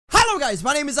Hello guys,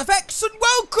 my name is FX and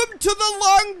welcome to the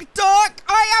Long Dark.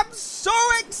 I am so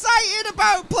excited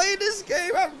about playing this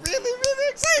game. I'm really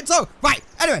excited. So, right,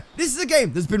 anyway, this is a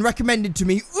game that's been recommended to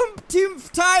me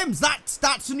umpteenth times.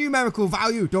 That's a numerical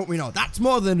value, don't we know? That's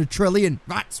more than 1 trillion.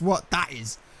 That's what that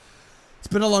is. It's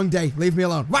been a long day. Leave me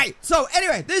alone. Right. So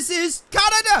anyway, this is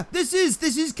Canada. This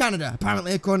is Canada,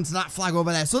 apparently, according to that flag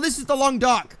over there. So this is the Long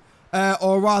Dark.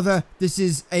 Or rather, this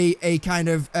is a kind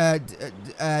of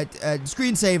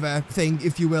screensaver thing,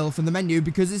 if you will, from the menu,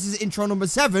 because this is intro number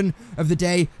 7 of the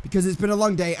day, because it's been a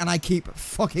long day and I keep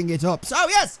fucking it up. So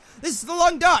yes, this is the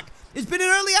Long Dark. It's been in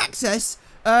early access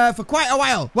for quite a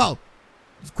while. Well,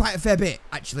 it's quite a fair bit,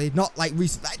 actually. Not like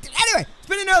recent. Anyway, it's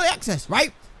been in early access,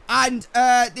 right? And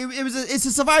it's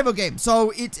a survival game.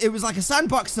 So it was like a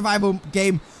sandbox survival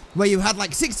game where you had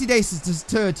like 60 days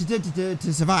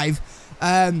to survive.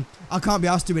 I can't be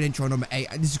asked to do an intro number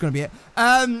 8. This is going to be it.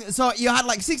 So you had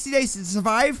like 60 days to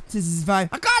survive.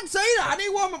 I can't say that. I need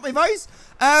to warm up my voice.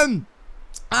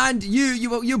 And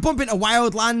you bump into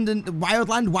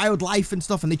wildlife and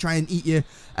stuff, and they try and eat you,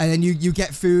 and then you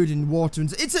get food and water,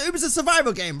 and it was a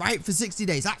survival game, right, for 60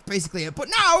 days. That's basically it. But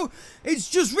now it's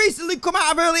just recently come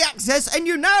out of early access, and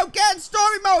you now get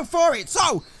story mode for it.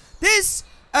 So this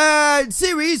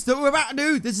series that we're about to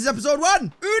do, this is episode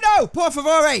 1. Uno, por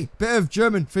favore. Bit of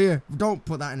German for you. Don't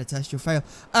put that in a test, you'll fail.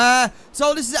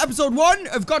 So this is episode 1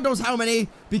 of God knows how many,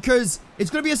 because it's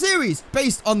going to be a series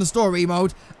based on the story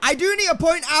mode. I do need to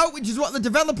point out, which is what the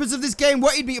developers of this game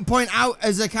wanted me to point out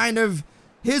as a kind of,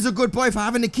 here's a good boy for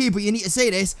having a key, but you need to say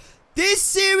this. This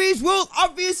series will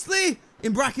obviously,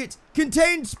 in brackets,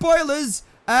 contain spoilers,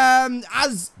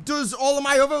 as does all of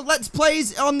my other Let's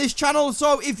Plays on this channel.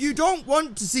 So if you don't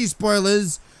want to see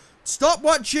spoilers, stop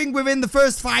watching within the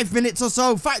first 5 minutes or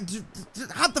so.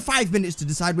 Have the 5 minutes to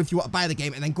decide if you want to buy the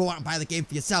game, and then go out and buy the game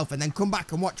for yourself, and then come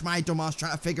back and watch my dumbass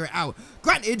try to figure it out.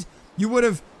 Granted, you would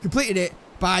have completed it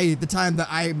by the time that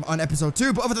I'm on episode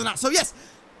 2, but other than that, so yes,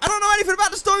 I don't know anything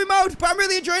about the story mode, but I'm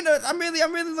really enjoying it. I'm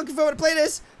really looking forward to playing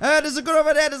this. There's a gun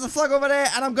over there, there's a flag over there,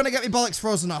 and I'm gonna get my bollocks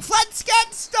frozen off. Let's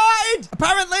get started!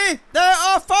 Apparently, there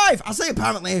are 5. I say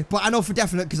apparently, but I know for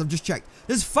definite because I've just checked.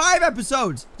 There's 5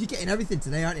 episodes. You're getting everything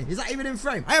today, aren't you? Is that even in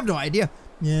frame? I have no idea.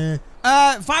 Yeah.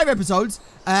 5 episodes.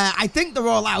 I think they're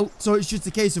all out, so it's just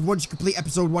a case of once you complete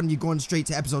episode 1, you're going straight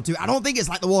to episode 2. I don't think it's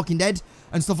like The Walking Dead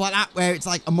and stuff like that, where it's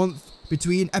like a month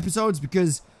between episodes,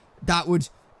 because that would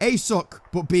A, suck,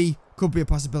 but B, could be a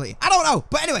possibility. I don't know.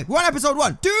 But anyway, we're on episode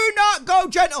 1. Do not go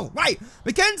gentle. Right.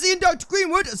 Mackenzie and Dr.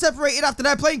 Greenwood are separated after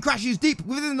their plane crashes deep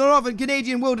within the northern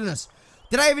Canadian wilderness.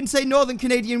 Did I even say northern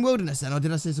Canadian wilderness then, or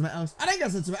did I say something else? I think I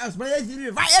said something else, but right,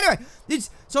 anyway. It's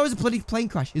always a bloody plane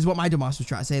crash, is what my dumbass was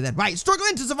trying to say then. Right,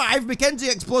 struggling to survive, Mackenzie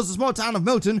explores the small town of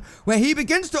Milton, where he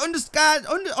begins to understand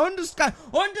the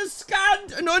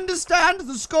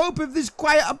scope of this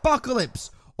quiet apocalypse.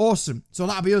 Awesome. So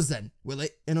that'll be us then, will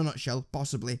it? In a nutshell,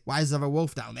 possibly. Why is there a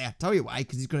wolf down there? Tell you why,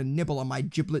 because he's going to nibble on my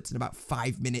giblets in about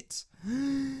 5 minutes.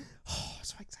 Oh,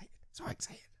 so excited. So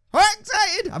excited. So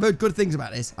excited! I've heard good things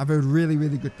about this. I've heard really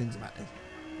good things about this.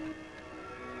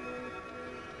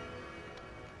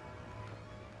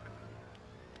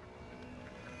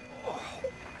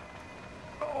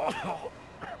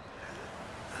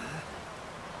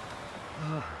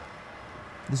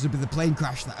 This would be the plane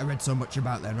crash that I read so much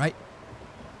about then, right?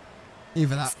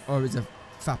 Either that or it's a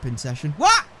fapping session.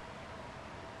 What?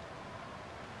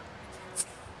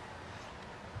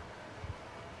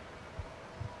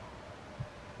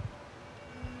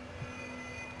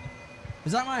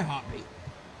 Is that my heartbeat?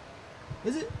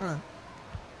 Is it? I don't know.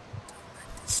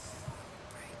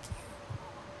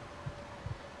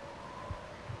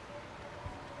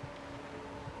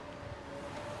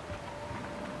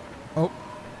 Oh.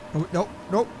 Oh, no,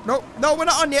 we're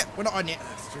not on yet. We're not on yet.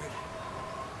 Astrid.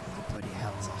 Who the bloody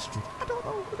hell is Astrid? I don't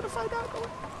know. We're gonna find out.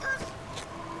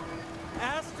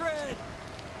 Astrid!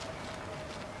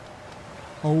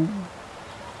 Oh.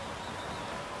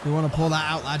 You wanna pull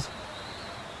that out, lad?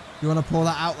 You wanna pull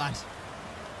that out, lad?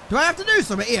 Do I have to do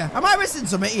something here? Am I missing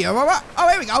something here? Oh,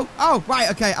 here we go. Oh,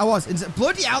 right, okay, I was.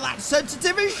 Bloody hell, that's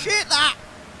sensitive as shit, that!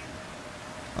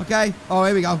 Okay. Oh,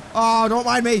 here we go. Oh, don't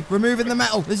mind me. Removing the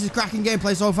metal. This is cracking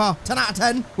gameplay so far. 10 out of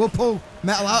 10. We'll pull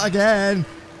metal out again.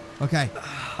 Okay.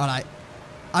 All right.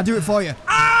 I'll do it for you.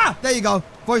 Ah! There you go.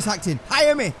 Voice acting.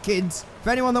 Hire me, kids. For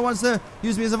anyone that wants to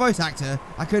use me as a voice actor,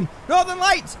 I can... Northern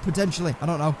Lights, potentially. I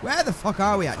don't know. Where the fuck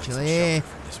are we, actually?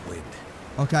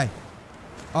 Okay.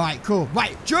 All right, cool.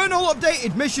 Right, journal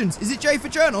updated missions. Is it J for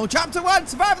journal? Chapter 1,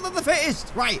 survival of the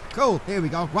fittest. Right, cool. Here we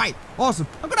go. Right, awesome.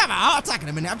 I'm going to have a heart attack in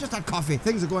a minute. I've just had coffee.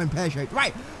 Things are going pear-shaped.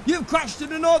 Right, you've crashed in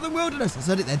the northern wilderness. I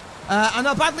said it then. And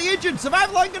are badly injured.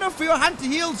 Survive long enough for your hand to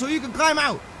heal so you can climb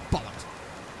out. Bollocks.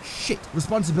 Shit.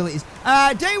 Responsibilities.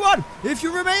 Day 1. If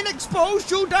you remain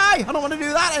exposed, you'll die. I don't want to do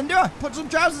that then, do I? Put some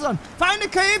trousers on. Find a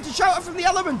cave to shelter from the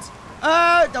elements.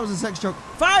 That was a sex joke.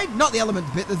 Fine, not the element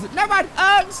bit. Never mind.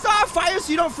 Start a fire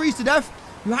so you don't freeze to death.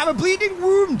 You have a bleeding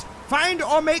wound. Find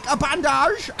or make a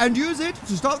bandage and use it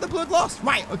to stop the blood loss.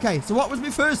 Right, okay. So what was my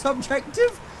first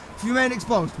objective? If you remain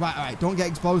exposed. Right, all right. Don't get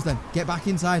exposed then. Get back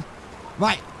inside.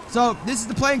 Right, so this is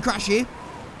the plane crash here.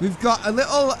 We've got a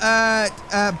little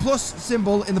plus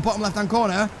symbol in the bottom left-hand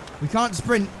corner. We can't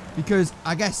sprint because,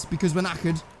 I guess, because we're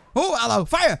knackered. Oh, hello.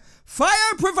 Fire.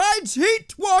 Fire provides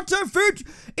heat, water, food.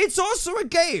 It's also a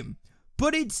game.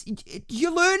 But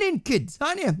you're learning, kids,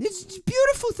 aren't you? It's a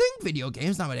beautiful thing, video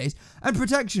games nowadays. And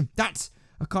protection. That's...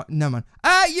 No, man.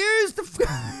 Use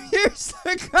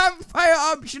the campfire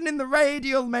option in the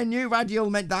radial menu. Radial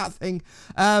meant that thing.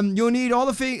 You'll need all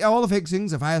the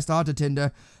fixings, a fire starter,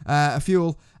 tinder, a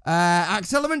fuel.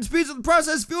 Accelerant speeds up the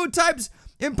process, fuel types,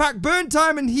 impact burn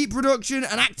time and heat production.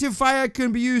 An active fire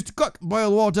can be used to cook,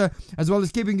 boil water, as well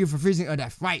as keeping you from freezing to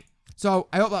death. Right. So,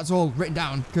 I hope that's all written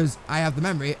down, because I have the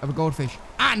memory of a goldfish.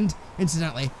 And,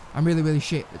 incidentally, I'm really, really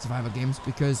shit at survival games,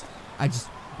 because I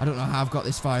don't know how I've got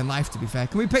this far in life, to be fair.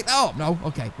 Can we pick that up? No?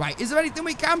 Okay. Right. Is there anything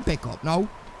we can pick up? No?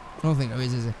 I don't think there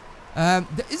is there?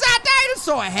 Is that a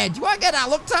dinosaur head? You want to get that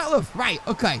looked at, love? Right.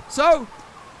 Okay. So,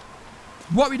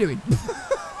 what are we doing?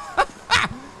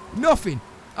 Nothing.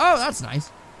 Oh, that's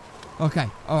nice. Okay.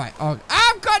 All right.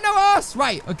 I've got no horse.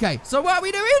 Right. Okay. So, what are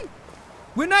we doing?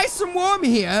 We're nice and warm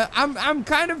here. I'm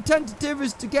kind of tentative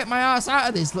as to get my ass out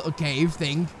of this little cave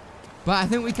thing. But I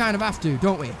think we kind of have to,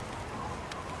 don't we?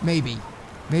 Maybe.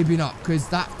 Maybe not, because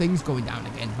that thing's going down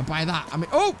again. And by that, I mean...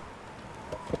 Oh!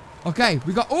 Okay,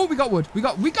 we got wood. We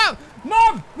got...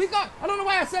 Mom! I don't know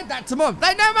why I said that to Mom.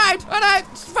 Like, never mind. All right,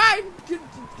 it's fine.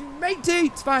 Make tea.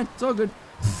 It's fine. It's all good.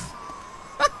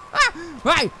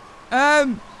 Right.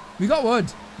 We got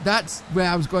wood. That's where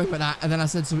I was going with that. And then I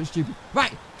said something stupid.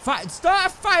 Right. Start a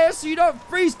fire so you don't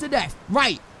freeze to death.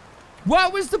 Right.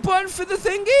 What was the button for the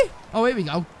thingy? Oh, here we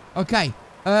go. Okay.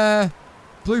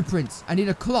 Blueprints. I need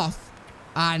a cloth.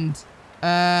 And,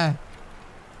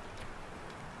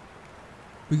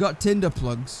 we got tinder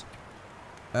plugs.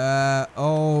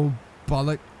 Oh,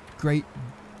 bollock. Great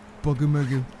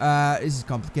bugger-mugger. This is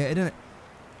complicated, isn't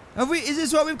it? Is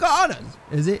this what we've got on us?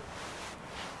 Is it?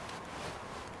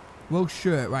 Well,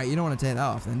 sure. Right, you don't want to take that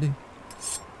off then, do you?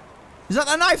 Is that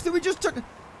the knife that we just took?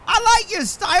 I like your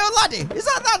style, laddie. Is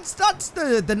that's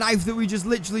the knife that we just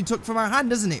literally took from our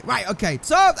hand, isn't it? Right, okay.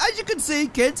 So, as you can see,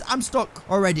 kids, I'm stuck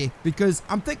already because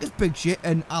I'm thick as pig shit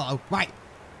and hello. Right.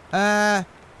 Can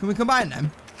we combine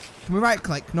them? Can we right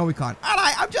click? No, we can't. All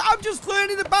right, I'm just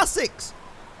learning the basics.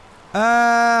 No,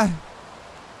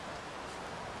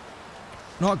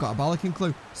 I got a bollocking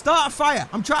clue. Start a fire.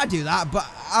 I'm trying to do that, but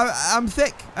I'm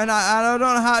thick and I don't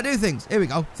know how to do things. Here we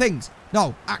go. Things.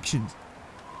 No, actions.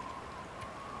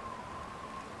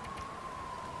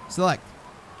 Select.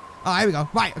 Oh, here we go.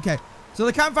 Right, okay. So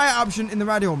the campfire option in the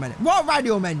radio menu. What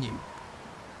radio menu?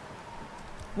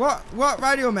 What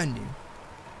radio menu?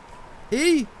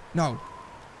 E? No.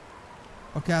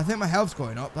 Okay, I think my health's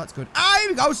going up. That's good. Ah, here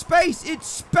we go. Space. It's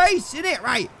space, isn't it?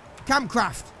 Right.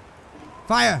 Campcraft.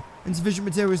 Fire. Insufficient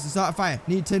materials to start a fire.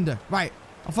 Need tinder. Right.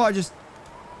 I thought I just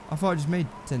made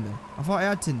tinder. I thought I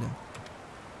had tinder.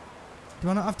 Do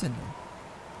I not have tinder?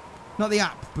 Not the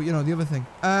app, but you know, the other thing.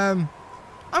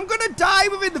 I'm gonna die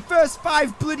within the first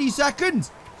 5 bloody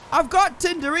seconds. I've got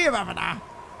tinder here, haven't I?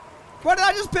 What did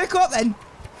I just pick up then?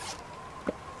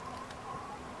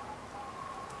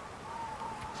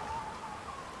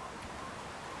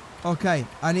 Okay,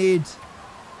 I need...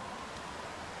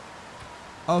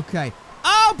 Okay.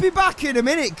 I'll be back in a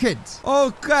minute, kids.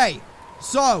 Okay.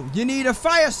 So, you need a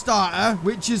fire starter,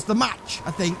 which is the match,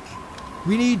 I think.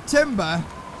 We need timber.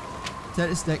 Take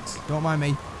the sticks, don't mind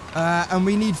me. And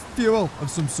we need fuel of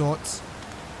some sorts.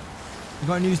 We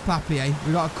got a news-papier.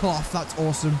 We got a cloth, that's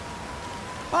awesome.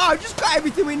 Oh, we just got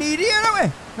everything we need here,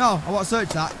 haven't we? No, I want to search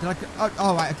that. Did I...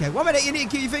 Oh, right, okay. 1 minute, you need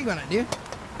to keep your finger on it, do you?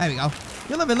 There we go.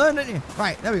 You live and learn, don't you?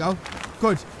 Right, there we go.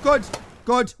 Good, good,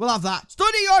 good. We'll have that.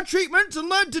 Study your treatment and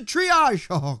learn to triage.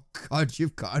 Oh, God,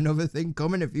 you've got another thing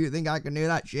coming if you think I can do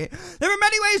that shit. There are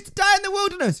many ways to die in the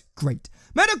wilderness. Great.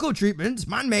 Medical treatments,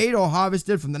 man-made or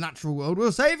harvested from the natural world,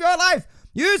 will save your life.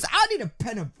 I need a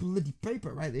pen and bloody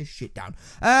paper. Write this shit down.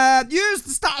 Use the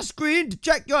status screen to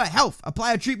check your health.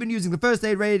 Apply a treatment using the first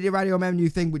aid radio menu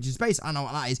thing, which is space. I know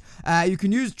what that is. You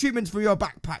can use treatments from your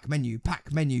backpack menu.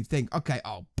 Pack menu thing. Okay.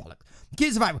 Oh, bollocks.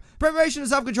 Key survival. Preparation and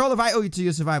self-control are vital to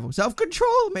your survival.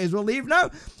 Self-control? May as well leave now.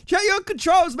 Check your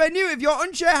controls menu if you're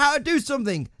unsure how to do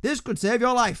something. This could save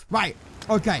your life. Right.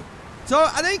 Okay. So,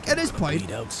 I think at this point...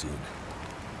 Bleed out soon.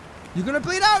 You're going to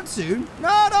bleed out soon?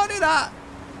 No, don't do that.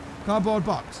 Cardboard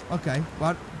box. Okay.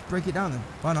 Well, break it down then.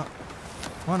 Why not?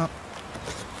 Why not?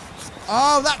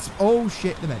 Oh, that's... Oh,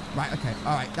 shit. The bed. Right. Okay.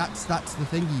 All right. That's the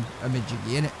thingy. A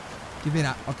midjiggy, innit? Give me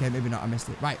that. Okay. Maybe not. I missed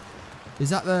it. Right. Is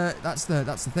that the... That's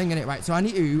the thing, innit? Right. So, I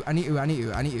need to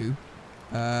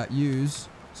use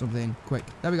something quick.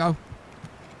 There we go.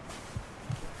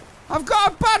 I've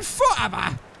got a bad foot, have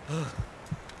I?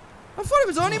 I thought it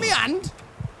was only my hand.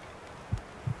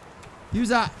 Use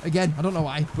that again. I don't know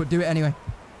why, but do it anyway.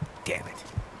 Damn it.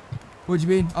 What do you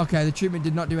mean? Okay, the treatment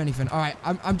did not do anything. All right,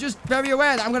 I'm just very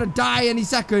aware that I'm going to die any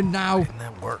second now. Why didn't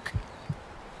that work?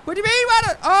 What do you mean? Why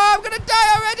not? Oh, I'm going to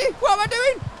die already. What am I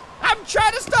doing? I'm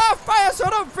trying to start a fire so I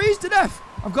don't freeze to death.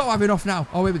 I've got to have enough now.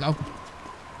 Oh, here we go.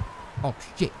 Oh,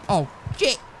 shit. Oh,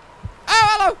 shit. Oh,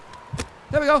 hello.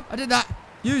 There we go. I did that.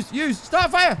 Use. Start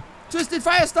fire. Twisted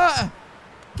fire starter.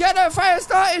 Get a fire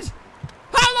started.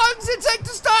 How long does it take to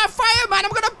start a fire, man?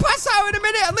 I'm going to pass out in a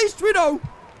minute. At least we know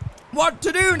what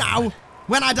to do now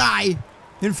when I die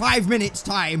in 5 minutes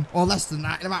time. Or less than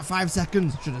that. In about 5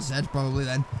 seconds, should have said. Probably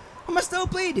then. Am I still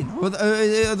bleeding? Or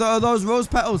are those rose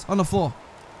petals on the floor?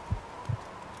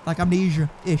 Like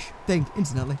amnesia-ish thing.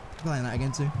 Incidentally. I'm playing that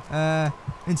again too.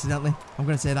 Incidentally. I'm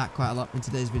going to say that quite a lot in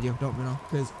today's video. Don't we know?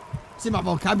 Because it's in my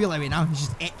vocabulary now. It's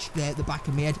just etched there at the back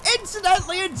of my head.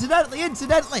 Incidentally.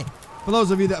 For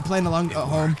those of you that are playing along at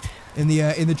home in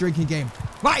the drinking game.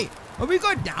 Right. Are we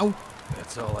good now?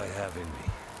 That's all I have in me.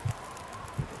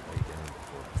 Lay down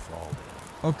before I fall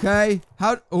down. Okay.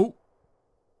 Oh.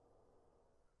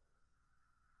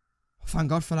 Thank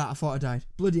God for that. I thought I died.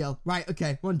 Bloody hell. Right.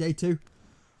 Okay. 1 day 2.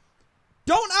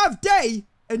 Don't have day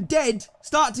and dead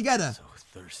start together. So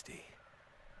thirsty.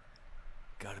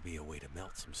 Gotta be a way to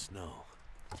melt some snow.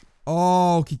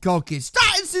 Okie dokie.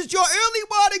 Stats is your early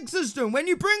warning system. When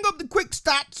you bring up the quick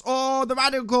stats or the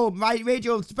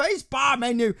radio space bar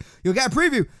menu, you'll get a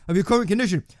preview of your current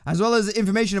condition, as well as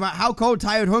information about how cold,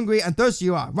 tired, hungry, and thirsty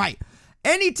you are. Right.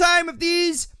 Any time of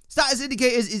these status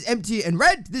indicators is empty and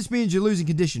red, this means you're losing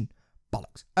condition.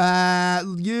 Bollocks.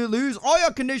 You lose all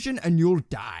your condition and you'll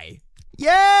die.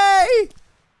 Yay!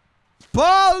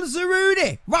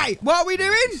 Balls-a-rooney. Right, what are we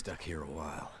doing? Stuck here a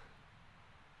while.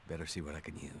 Better see what I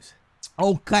can use.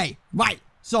 Okay, right.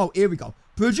 So, here we go.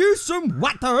 Produce some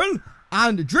water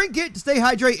and drink it to stay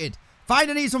hydrated. Find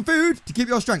and eat some food to keep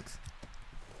your strength.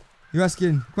 You're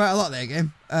asking quite a lot there,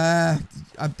 game.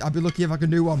 I'd be lucky if I can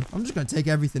do one. I'm just going to take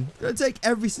everything. I'm going to take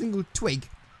every single twig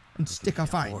and stick I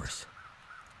find.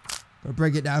 Gonna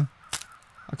break it down.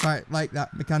 I quite like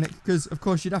that mechanic, because of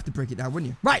course you'd have to break it down,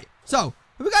 wouldn't you? Right, so,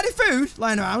 have we got any food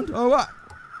lying around, or what?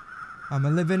 I'm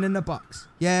a living in a box.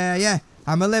 Yeah.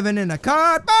 I'm a living in a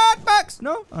cardboard box.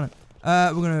 No? All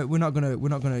right. We're not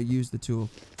gonna use the tool.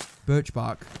 Birch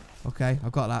bark. Okay,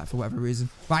 I've got that for whatever reason.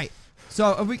 Right.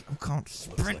 So have we? I can't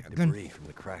sprint. Looks like debris from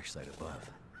the crash site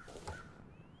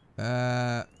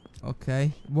above.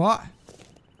 Okay. What?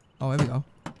 Oh, here we go.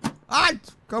 Ah,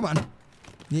 come on.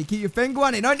 You need to keep your finger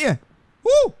on it, don't you?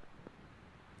 Woo!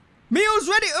 Meal's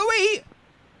ready to eat.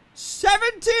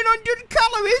 1,700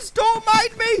 calories. Don't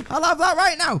mind me. I'll have that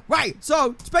right now. Right.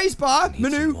 So spacebar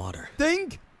menu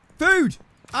thing. Food.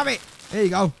 Have it. There you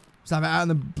go. Just have it out in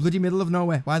the bloody middle of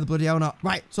nowhere. Why the bloody hell not?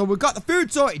 Right. So we've got the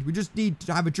food sorted. We just need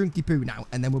to have a drinky poo now,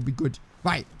 and then we'll be good.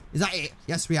 Right. Is that it?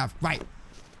 Yes, we have. Right.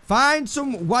 Find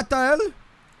some water.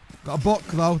 Got a book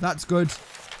though. That's good.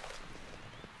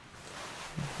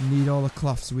 Need all the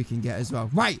cloths we can get as well.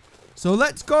 Right. So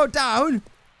let's go down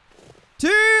to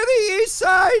the east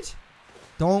side.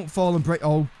 Don't fall and break.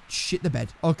 Oh, shit the bed.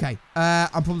 Okay.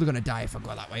 I'm probably going to die if I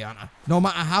go that way, aren't I? No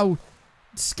matter how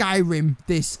Skyrim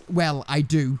this well I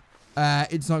do,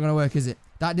 it's not going to work, is it?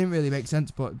 That didn't really make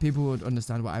sense, but people would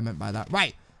understand what I meant by that.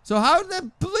 Right. So how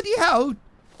the bloody hell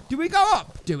do we go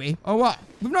up? Do we? Or what?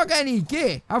 We've not got any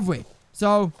gear, have we?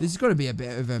 So this is going to be a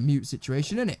bit of a mute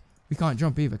situation, isn't it? We can't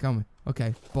jump either, can we?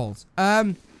 Okay. Balls.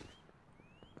 What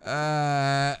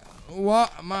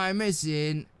am I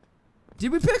missing?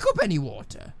 Did we pick up any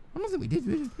water? I don't think we did.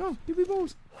 No, did we,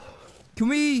 balls? Can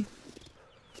we?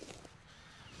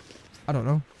 I don't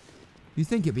know. You'd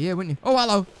think it'd be here, wouldn't you? Oh,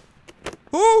 hello.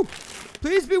 Oh,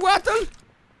 please be water.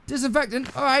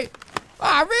 Disinfectant. All right.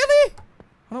 Ah, really?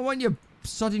 I don't want your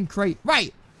sodding crate.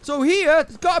 Right. So here,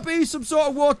 there's got to be some sort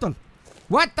of water.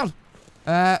 Water.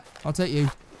 I'll take you.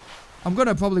 I'm going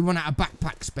to probably run out of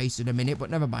backpack space in a minute, but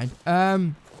never mind.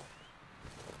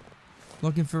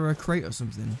 Looking for a crate or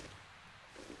something.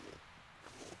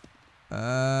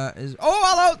 Oh,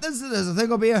 hello. There's a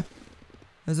thing up here.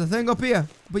 There's a thing up here,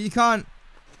 but you can't.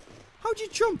 How'd you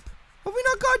jump? Have we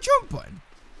not got a jump button?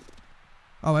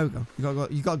 Oh, there we go.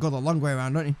 You got to go the long way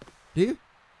around, don't you? Do you?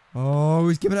 Oh,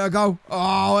 he's giving it a go.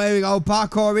 Oh, here we go.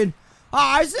 Parkouring.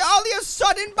 Oh, is it only a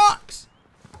sodding box?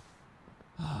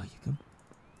 Oh, you can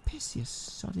piss your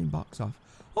sodding box off.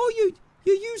 Oh, you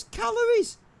use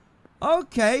calories.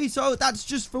 Okay, so that's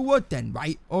just for wood then,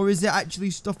 right? Or is it actually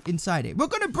stuff inside it? We're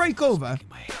going to break over.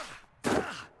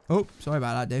 Oh, sorry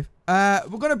about that, Dave.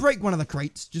 We're going to break one of the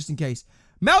crates, just in case.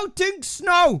 Melting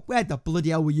snow. Where the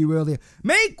bloody hell were you earlier?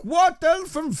 Make water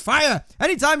from fire.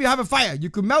 Anytime you have a fire,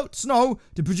 you can melt snow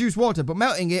to produce water, but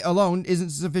melting it alone isn't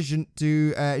sufficient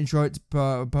to ensure it's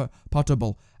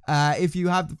potable. If you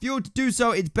have the fuel to do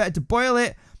so, it's better to boil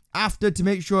it after to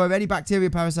make sure any bacteria,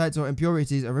 parasites, or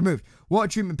impurities are removed. Water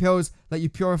treatment pills let you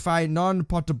purify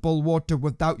non-potable water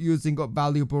without using up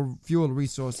valuable fuel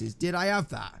resources. Did I have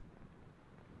that?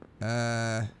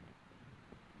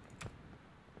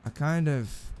 I kind of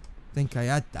think I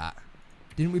had that.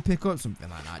 Didn't we pick up something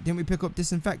like that? Didn't we pick up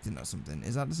disinfectant or something?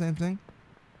 Is that the same thing?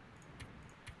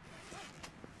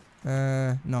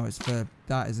 No, it's for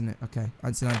that, isn't it? Okay,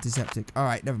 it's an antiseptic. All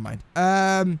right, never mind.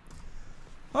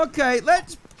 Okay,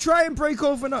 let's try and break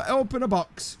open a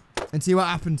box and see what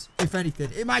happens, if anything.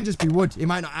 It might just be wood. It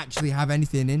might not actually have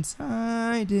anything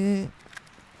inside it.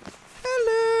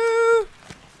 Hello.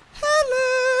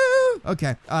 Hello.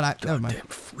 Okay, all right, never mind. Goddamn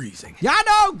freezing. Yeah, I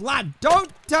know, lad.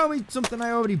 Don't tell me something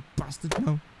I already bastard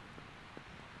know.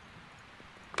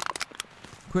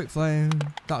 Quick flame.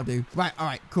 That'll do. Right, all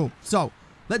right, cool. So,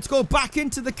 let's go back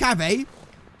into the cave.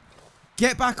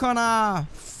 Get back on our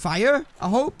fire, I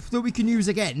hope, that we can use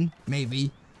again,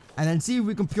 maybe. And then see if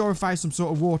we can purify some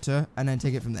sort of water and then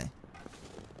take it from there.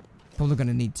 Probably going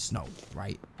to need snow,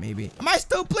 right? Maybe. Am I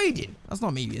still bleeding? That's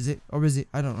not me, is it? Or is it?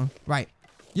 I don't know. Right.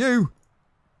 You.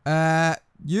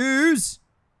 Use.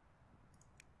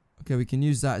 Okay, we can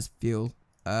use that as fuel.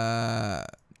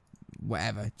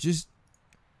 Whatever. Just.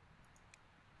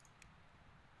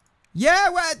 Yeah,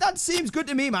 well, that seems good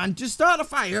to me, man. Just start a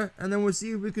fire, and then we'll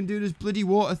see if we can do this bloody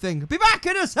water thing. Be back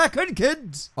in a second,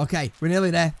 kids. Okay, we're nearly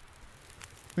there.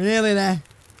 We're nearly there.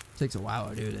 Takes a while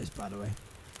to do this, by the way.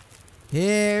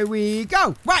 Here we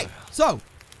go. Right, so.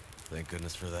 Thank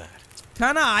goodness for that.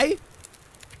 Can I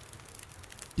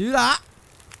do that?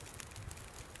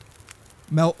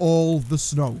 Melt all the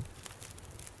snow.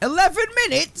 11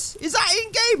 minutes? Is that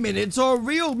in-game minutes or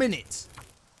real minutes?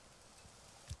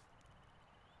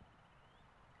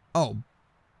 Oh.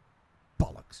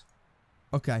 Bollocks.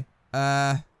 Okay.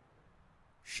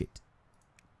 Shit.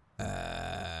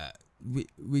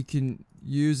 We can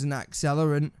use an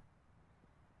accelerant.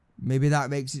 Maybe that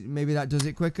makes it, maybe that does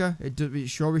it quicker. It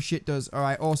sure as shit does.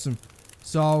 Alright, awesome.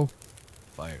 So.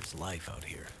 Fire's life out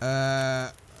here.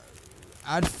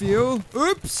 Add fuel.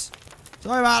 Oops.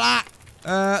 Sorry about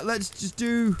that. Let's just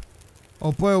do.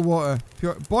 Oh, boil water.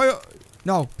 Purify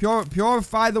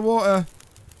the water.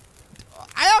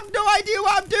 I have no idea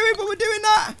what I'm doing, but we're doing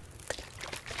that.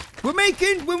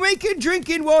 We're making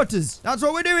drinking waters. That's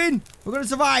what we're doing. We're gonna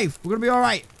survive. We're gonna be all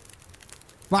right.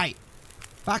 Right.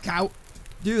 Back out.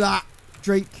 Do that.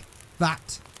 Drink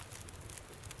that.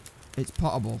 It's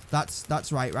potable.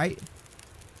 That's right, right?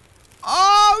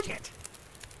 Oh shit.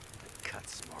 Cut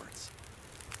smarts.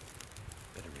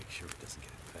 Better make sure it doesn't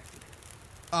get infected.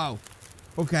 Oh.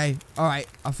 Okay. All right.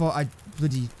 I thought I'd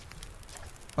bloody.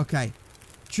 Okay.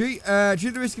 Treat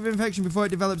the risk of infection before it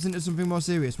develops into something more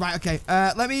serious. Right, okay.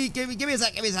 Give me a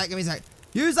sec.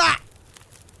 Use that.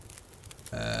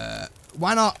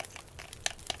 Why not?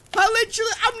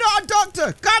 I'm not a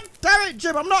doctor. God damn it,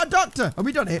 Jim. I'm not a doctor. Have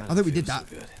we done it? I think we did that.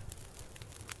 So good.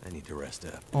 I need to rest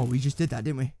up. Oh, we just did that,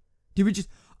 didn't we? Did we just?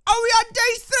 Oh, we had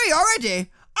day 3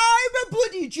 already. I'm a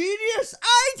bloody genius.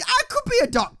 I could be a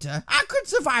doctor. I could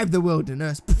survive the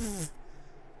wilderness.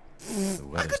 The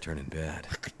weather's turning bad.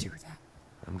 I could do that.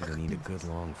 I'm gonna need a good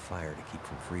long fire to keep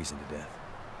from freezing to death.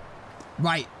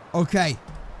 Right, okay.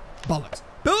 Bollocks.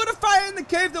 Build a fire in the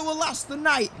cave that will last the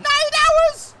night. 9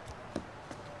 hours?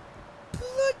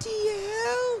 Bloody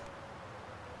hell.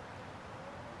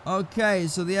 Okay,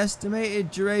 so the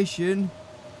estimated duration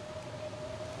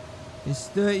is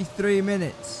 33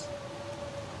 minutes.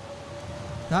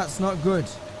 That's not good.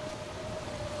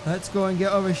 Let's go and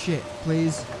get other shit,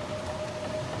 please.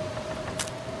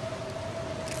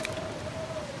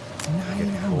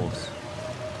 9 hours.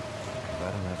 If I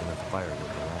don't have enough firewood to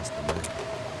last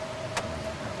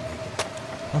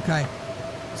Okay.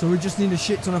 So we just need a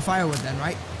shit ton of firewood then,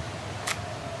 right?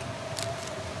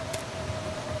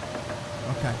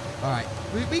 Okay. All right.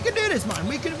 We can do this, man.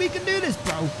 We can do this,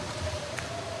 bro.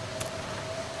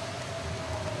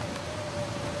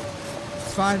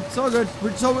 It's fine. It's all good.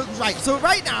 So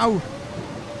right now,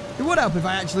 it would help if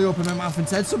I actually opened my mouth and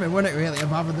said something, wouldn't it, really,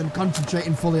 rather than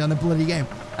concentrating fully on the bloody game.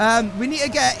 We need to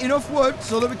get enough wood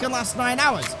so that we can last 9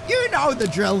 hours. You know the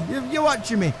drill. You're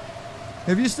watching me.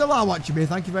 If you still are watching me,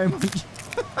 thank you very much.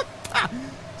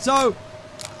 So,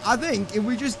 I think if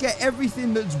we just get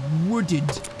everything that's wooded,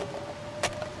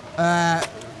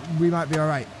 we might be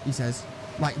alright, he says.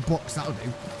 Like books, that'll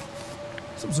do.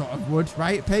 Some sort of wood,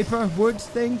 right? Paper, wood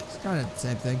thing. It's kind of the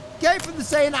same thing. Came from the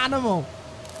same animal.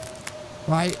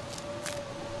 Right.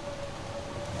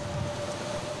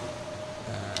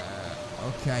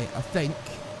 Okay, I think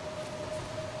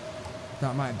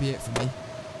that might be it for me.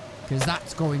 Because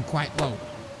that's going quite low.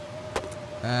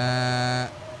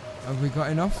 Have we got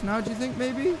enough now, do you think,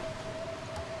 maybe?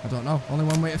 I don't know. Only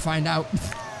one way to find out.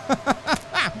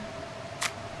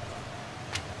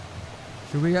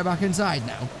 Should we get back inside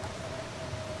now?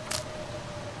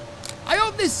 I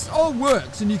hope this all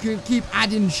works and you can keep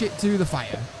adding shit to the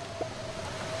fire.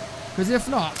 Because if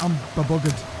not, I'm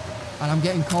buggered. And I'm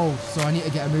getting cold, so I need to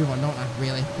get a move on, don't I?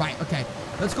 Really? Right, okay.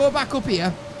 Let's go back up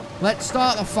here. Let's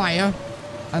start the fire.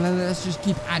 And then let's just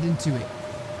keep adding to it.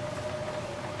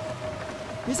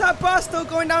 Is that bar still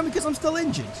going down because I'm still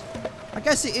injured? I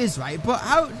guess it is, right? But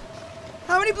how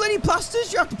many bloody plasters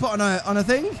do you have to put on a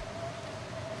thing?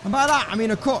 And by that, I mean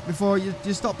a cut before you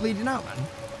stop bleeding out, man.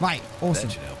 Right, awesome.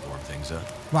 That should help warm things up.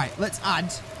 Right, let's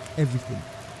add everything.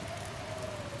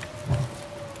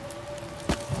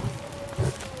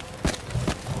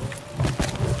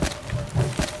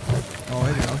 Oh,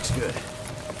 here we go. Looks good.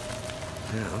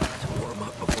 Now, to warm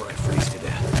up before I freeze to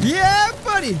death. Yeah,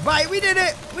 buddy. Right, we did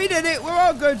it. We did it. We're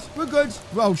all good. We're good.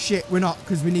 Oh, shit. We're not,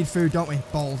 because we need food, don't we?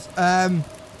 Balls.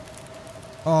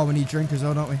 Oh, we need drink as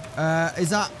well, don't we? Is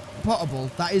that potable?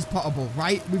 That is potable,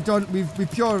 right?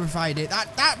 We've purified it.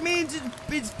 That means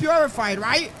it's purified,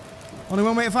 right? Only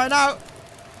one way to find out.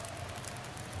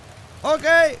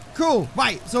 Okay, cool.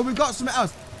 Right, so we've got something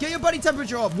else. Get your body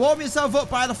temperature up. Warm yourself up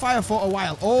by the fire for a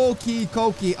while. Okie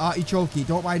dokie, artichoke.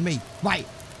 Don't mind me. Right,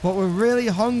 but we're really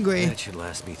hungry. That should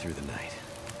last me through the night.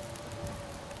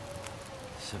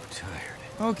 So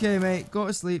tired. Okay, mate. Go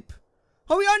to sleep.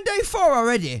 Are we on day 4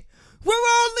 already? We're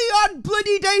only on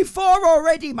bloody day 4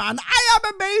 already, man. I am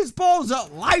amazeballs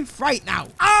at life right now.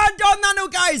 And on that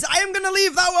note, guys, I am going to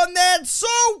leave that one there. So,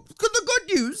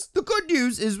 the good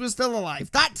news is we're still alive.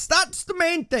 That's the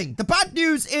main thing. The bad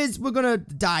news is we're going to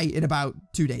die in about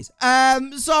 2 days.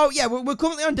 So, yeah, we're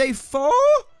currently on day 4, I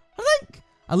think.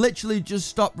 I literally just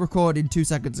stopped recording 2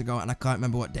 seconds ago, and I can't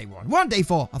remember what day we're on. We're on day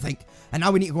 4, I think. And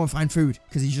now we need to go and find food,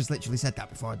 because he just literally said that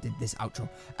before I did this outro.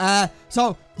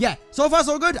 So, yeah, so far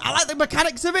so good. I like the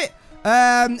mechanics of it.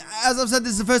 As I've said,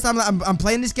 this is the first time that I'm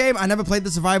playing this game. I never played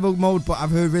the survival mode, but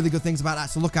I've heard really good things about that,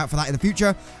 so look out for that in the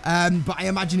future. But I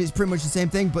imagine it's pretty much the same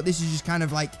thing, but this is just kind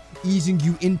of like easing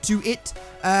you into it.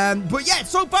 But yeah,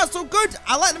 so far so good.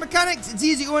 I like the mechanics. It's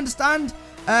easy to understand.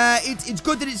 It's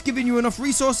good that it's giving you enough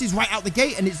resources right out the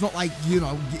gate, and it's not like, you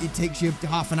know, it takes you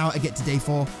half an hour to get to day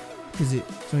 4, because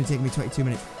it's only taking me 22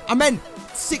 minutes. I meant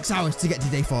 6 hours to get to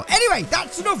day 4. Anyway,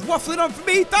 that's enough waffling on for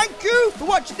me. Thank you for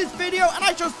watching this video, and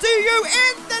I shall see you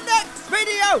in the next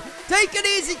video. Take it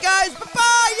easy, guys. Bye-bye.